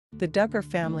The Duggar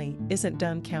family isn't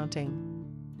done counting.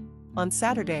 On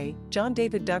Saturday, John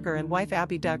David Duggar and wife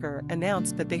Abbie Duggar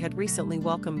announced that they had recently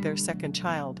welcomed their second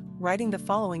child, writing the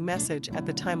following message at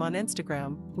the time on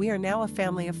Instagram: "We are now a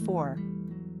family of 4.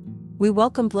 We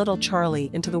welcomed little Charlie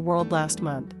into the world last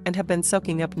month and have been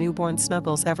soaking up newborn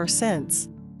snuggles ever since.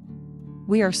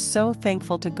 We are so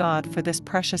thankful to God for this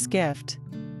precious gift."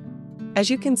 As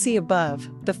you can see above,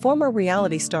 the former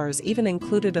reality stars even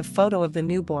included a photo of the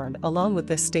newborn along with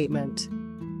this statement.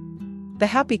 The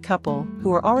happy couple,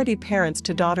 who are already parents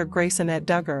to daughter Grace Annette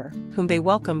Duggar, whom they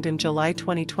welcomed in July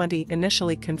 2020,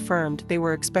 initially confirmed they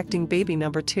were expecting baby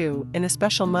number 2 in a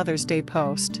special Mother's Day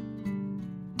post.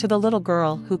 "To the little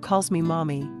girl who calls me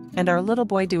mommy, and our little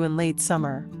boy due in late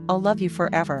summer, I'll love you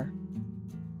forever."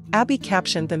 Abbie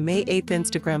captioned the May 8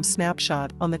 Instagram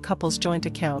snapshot on the couple's joint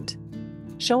account,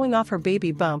 showing off her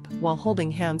baby bump while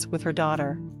holding hands with her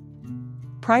daughter.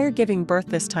 Prior giving birth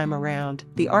this time around,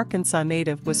 the Arkansas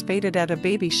native was feted at a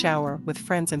baby shower with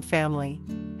friends and family.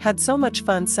 "Had so much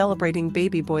fun celebrating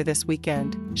baby boy this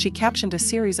weekend," she captioned a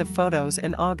series of photos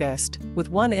in August,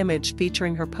 with one image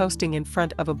featuring her posting in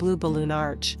front of a blue balloon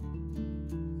arch.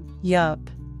 Yup.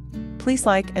 Please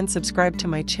like and subscribe to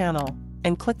my channel,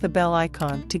 and click the bell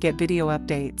icon to get video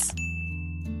updates.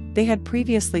 They had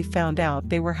previously found out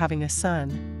they were having a son.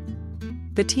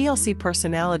 The TLC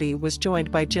personality was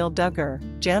joined by Jill Duggar,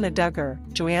 Jana Duggar,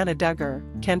 Joanna Duggar,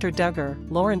 Kendra Duggar,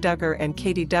 Lauren Duggar and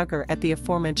Katie Duggar at the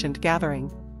aforementioned gathering.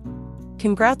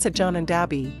 "Congrats at John and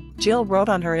Abbie," Jill wrote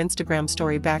on her Instagram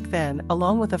story back then,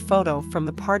 along with a photo from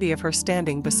the party of her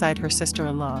standing beside her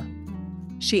sister-in-law.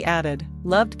 She added,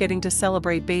 "Loved getting to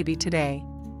celebrate baby today."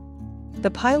 The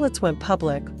pilots went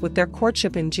public with their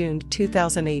courtship in June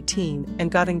 2018 and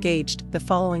got engaged the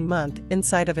following month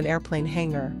inside of an airplane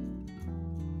hangar.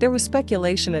 There was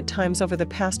speculation at times over the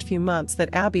past few months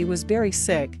that Abbie was very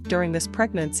sick during this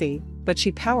pregnancy, but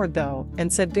she powered through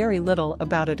and said very little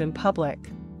about it in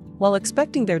public. While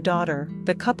expecting their daughter,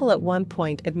 the couple at one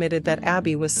point admitted that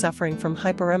Abbie was suffering from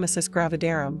hyperemesis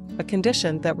gravidarum, a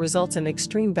condition that results in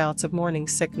extreme bouts of morning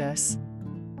sickness.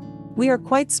 "We are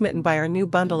quite smitten by our new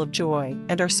bundle of joy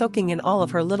and are soaking in all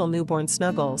of her little newborn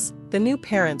snuggles," the new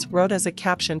parents wrote as a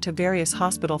caption to various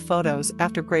hospital photos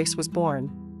after Grace was born.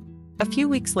 A few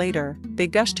weeks later, they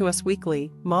gushed to us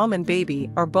weekly, "Mom and baby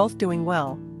are both doing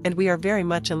well, and we are very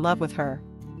much in love with her.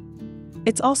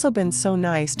 It's also been so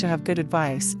nice to have good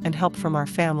advice and help from our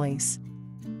families.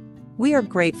 We are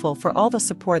grateful for all the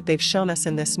support they've shown us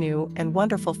in this new and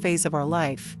wonderful phase of our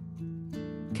life.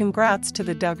 Congrats to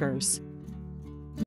the Duggars."